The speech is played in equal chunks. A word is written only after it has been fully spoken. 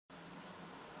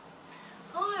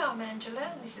I'm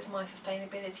Angela and this is my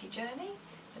sustainability journey.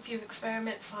 There's a few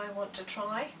experiments I want to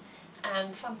try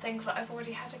and some things that I've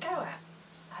already had a go at.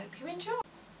 I hope you enjoy.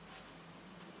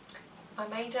 I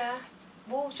made a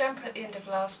wool jumper at the end of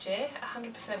last year,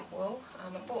 100% wool.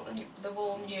 I bought the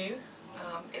wool new.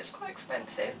 It was quite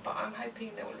expensive, but I'm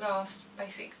hoping that it will last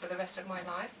basically for the rest of my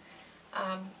life.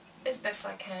 As best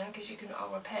I can, because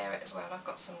I'll repair it as well. I've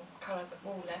got some colour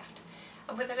wool left.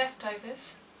 And with the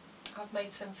leftovers, I've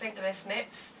made some fingerless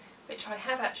mitts, which I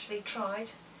have actually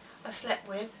tried. I slept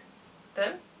with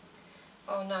them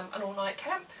on an all-night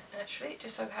camp, actually, it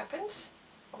just so happens,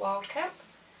 a wild camp.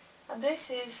 And this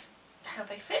is how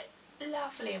they fit,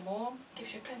 lovely and warm,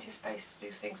 gives you plenty of space to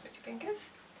do things with your fingers.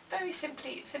 Very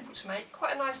simple to make,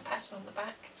 quite a nice pattern on the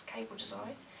back, it's cable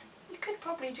design. You could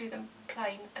probably do them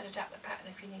plain and adapt the pattern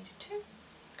if you needed to.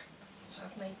 So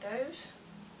I've made those.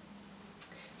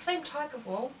 Same type of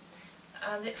wool,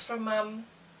 and it's from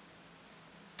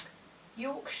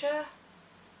Yorkshire.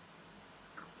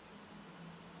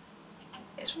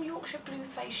 It's from Yorkshire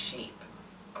Blue-Faced Sheep.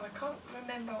 And I can't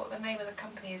remember what the name of the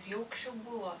company is. Yorkshire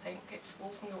Wool, I think. It's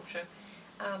wool from Yorkshire.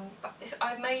 But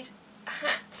I've made a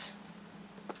hat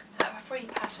out of a free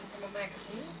pattern from a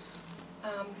magazine.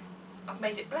 I've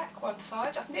made it black one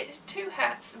side. I've knitted two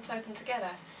hats and sewed them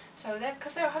together. So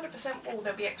because they're 100% wool,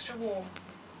 they'll be extra warm.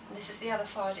 And this is the other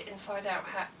side, inside out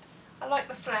hat. I like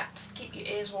the flaps, keep your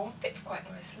ears warm, fits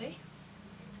quite nicely.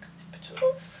 You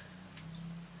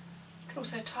can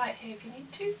also tie it here if you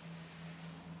need to.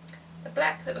 The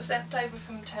black that was left over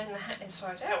from turning the hat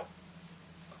inside out.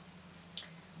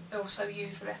 I also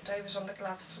use the leftovers on the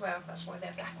gloves as well, that's why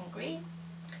they're black and green.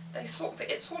 It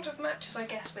sort of matches, I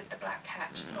guess, with the black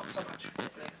hat, not so much with the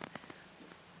blue.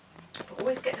 But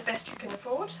always get the best you can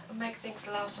afford and make things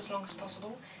last as long as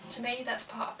possible. To me, that's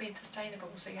part of being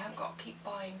sustainable, so you haven't got to keep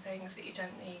buying things that you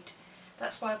don't need.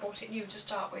 That's why I bought it new to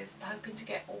start with, hoping to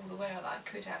get all the wear that I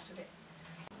could out of it.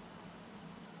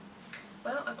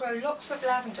 Well, I grow lots of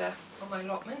lavender on my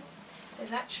allotment.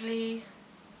 There's actually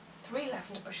 3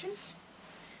 lavender bushes.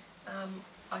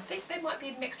 I think there might be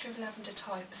a mixture of lavender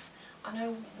types. I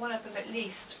know one of them at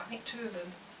least, I think 2 of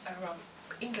them are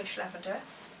English lavender.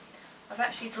 I've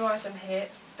actually dried them here.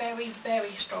 It's very,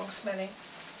 very strong smelling.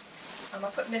 I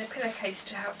put them in a pillowcase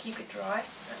to help keep it dry.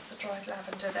 That's the dried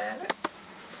lavender there. Look.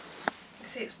 You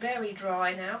see it's very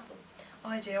dry now.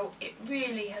 Ideal. It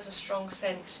really has a strong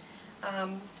scent.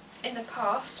 In the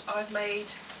past I've made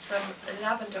some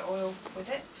lavender oil with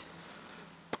it.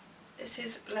 This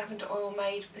is lavender oil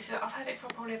made. I've had it for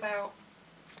probably about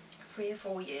 3 or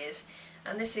 4 years.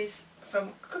 And this is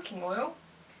from cooking oil.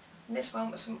 And this one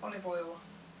was from olive oil.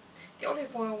 The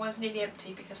olive oil was nearly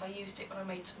empty because I used it when I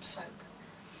made some soap.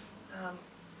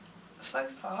 So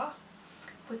far,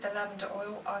 with the lavender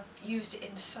oil, I've used it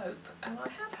in soap, and I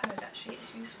have heard actually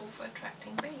it's useful for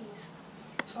attracting bees.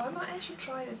 So I might actually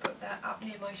try to put that up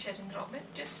near my shed and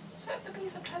allotment, just so the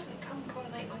bees are pleasant, come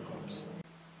pollinate my crops.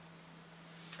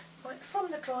 Right,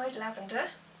 from the dried lavender,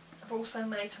 I've also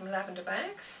made some lavender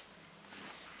bags.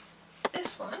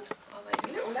 This one, I made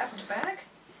a little lavender bag,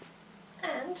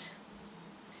 and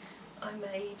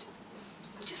I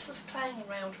just was playing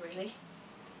around really.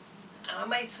 I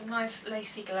made some nice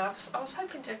lacy gloves. I was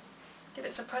hoping to give it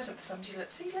as a present for somebody.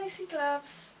 Look, see, lacy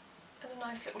gloves and a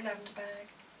nice little lavender bag.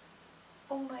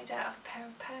 All made out of a pair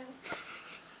of pants.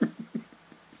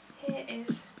 Here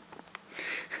is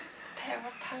a pair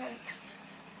of pants.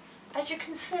 As you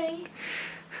can see,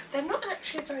 they're not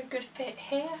actually a very good fit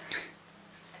here.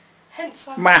 Hence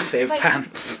I massive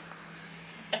pants.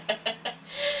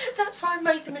 That's why I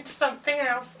made them into something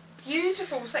else.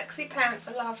 Beautiful, sexy pants,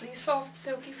 a lovely, soft,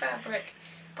 silky fabric,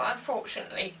 but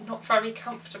unfortunately not very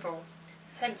comfortable.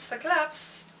 Hence the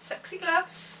gloves, sexy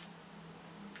gloves,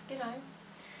 you know.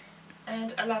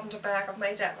 And a lavender bag I've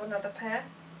made out of another pair.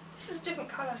 This is a different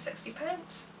colour, sexy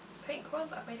pants, pink one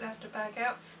that I've made lavender bag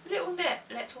out. The little net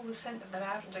lets all the scent of the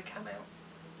lavender come out.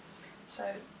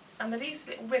 So, and these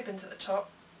little ribbons at the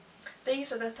top,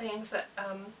 these are the things that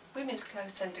women's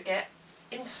clothes tend to get.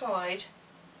 Inside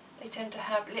they tend to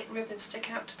have lit ribbons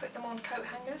stick out to put them on coat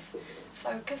hangers.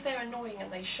 So because they're annoying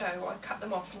and they show, I cut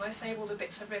them off and I save all the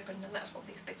bits of ribbon, and that's what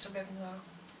these bits of ribbon are.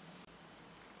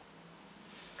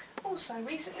 Also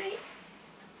recently,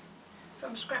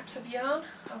 from scraps of yarn,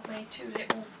 I've made 2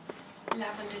 little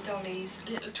lavender dollies,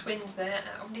 little twins there,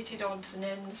 out of knitted odds and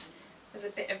ends. There's a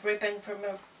bit of ribbon from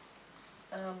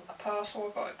a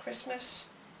parcel I got at Christmas.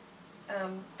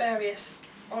 Various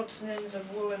odds and ends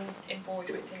of wool and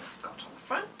embroidery things I've got on the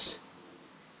front.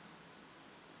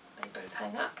 They both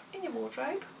hang up in your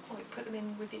wardrobe, or you put them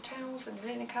in with your towels in the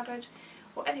linen cupboard,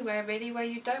 or anywhere really where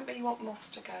you don't really want moths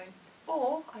to go.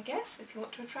 or I guess if you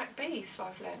want to attract bees, so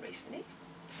I've learned recently,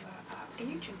 a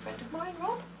YouTube friend of mine,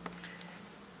 Rob.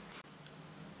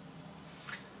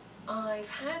 I've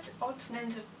had odds and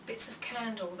ends of bits of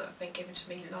candle that have been given to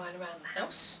me lying around the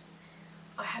house.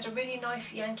 I had a really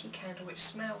nice Yankee candle which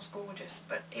smells gorgeous,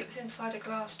 but it was inside a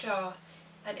glass jar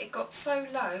and it got so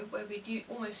low where we'd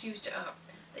almost used it up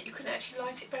that you couldn't actually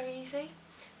light it very easy.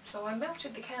 So I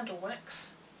melted the candle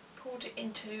wax, poured it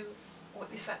into what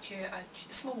is actually a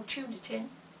small tuna tin,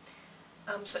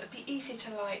 so it'd be easy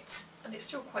to light, and it's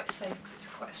still quite safe because it's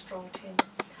quite a strong tin,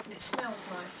 and it smells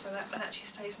nice, so that actually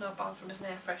stays in our bathroom as an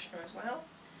air freshener as well.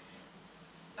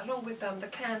 Along with the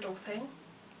candle thing,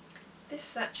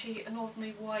 this is actually an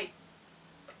ordinary white,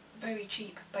 very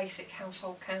cheap, basic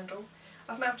household candle.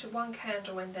 I've mounted one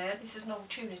candle in there. This is an old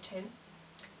tuna tin,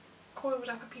 coiled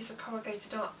up a piece of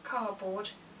corrugated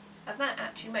cardboard, and that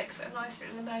actually makes it a nice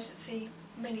little emergency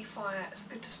mini fire. It's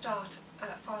good to start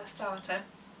fire starter.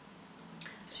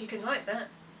 So you can light that,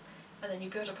 and then you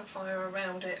build up a fire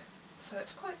around it. So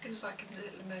it's quite good as like a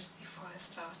little emergency fire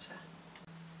starter.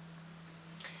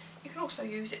 You can also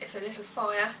use it as a little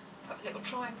fire, put a little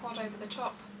tripod over the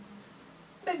top,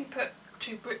 maybe put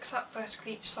 2 bricks up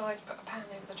vertically each side, put a pan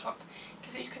over the top,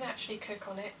 because you can actually cook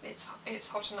on it. It's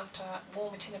hot enough to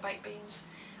warm a tin of baked beans.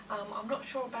 I'm not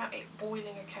sure about it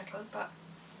boiling a kettle, but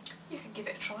you can give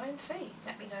it a try and see.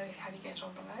 Let me know how you get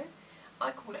on below.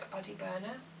 I call it a buddy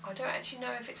burner. I don't actually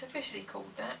know if it's officially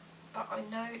called that, but I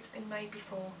know it's been made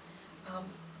before,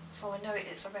 so I know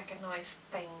it's a recognised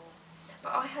thing.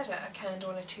 But I had a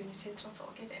candle and a tuna tin, so I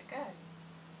thought I'd give it a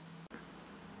go.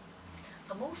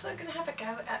 I'm also going to have a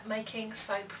go at making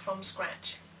soap from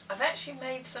scratch. I've actually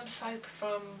made some soap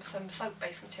from some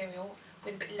soap-based material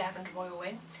with a bit of lavender oil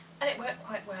in, and it worked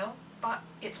quite well, but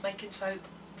it's making soap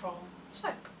from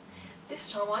soap.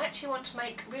 This time I actually want to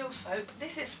make real soap.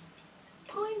 This is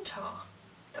pine tar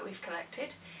that we've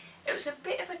collected. It was a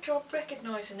bit of a job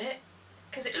recognising it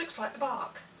because it looks like the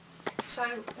bark.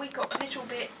 So we got a little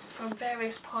bit from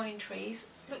various pine trees.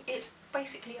 Look, it's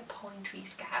basically a pine tree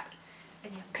scab,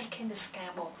 and you're picking the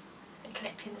scab off and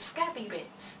collecting the scabby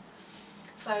bits.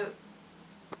 So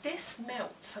this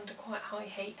melts under quite high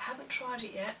heat. Haven't tried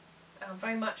it yet.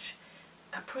 Very much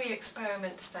a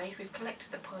pre-experiment stage. We've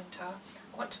collected the pine tar.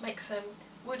 I want to make some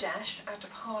wood ash out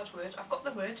of hardwood. I've got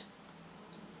the wood.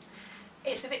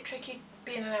 It's a bit tricky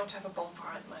being allowed to have a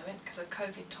bonfire at the moment because of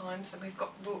COVID times, and we've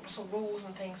got lots of rules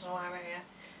and things in our area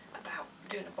about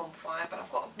doing a bonfire, but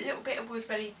I've got a little bit of wood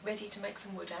ready to make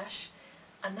some wood ash,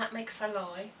 and that makes a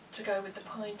lye to go with the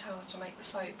pine tar to make the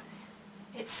soap.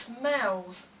 It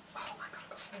smells, oh my god, I've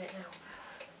got to smell it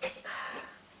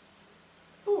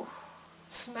now. Ooh,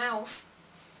 smells.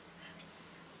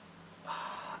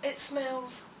 Oh, it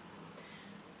smells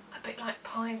a bit like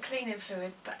pine cleaning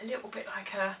fluid, but a little bit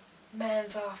like a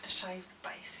man's aftershave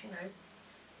base, you know.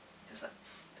 Just like,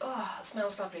 oh, it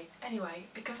smells lovely. Anyway,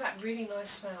 because of that really nice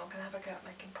smell, I'm going to have a go at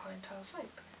making pine tar soap,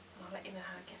 and I'll let you know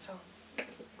how it gets on.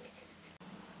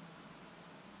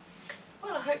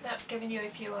 Well, I hope that's given you a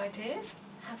few ideas.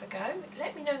 Have a go.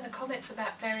 Let me know in the comments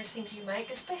about various things you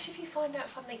make, especially if you find out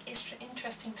something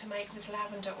interesting to make with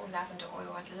lavender or lavender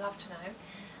oil. I'd love to know.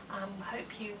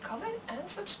 Hope you comment and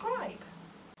subscribe.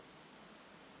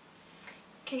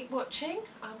 Keep watching.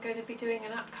 I'm going to be doing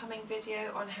an upcoming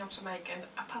video on how to make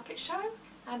a puppet show,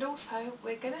 and also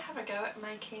we're going to have a go at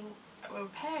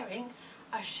repairing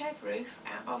a shed roof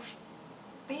out of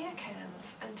beer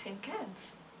cans and tin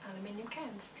cans, aluminium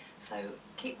cans. So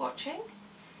keep watching,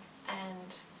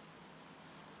 and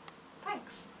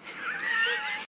thanks.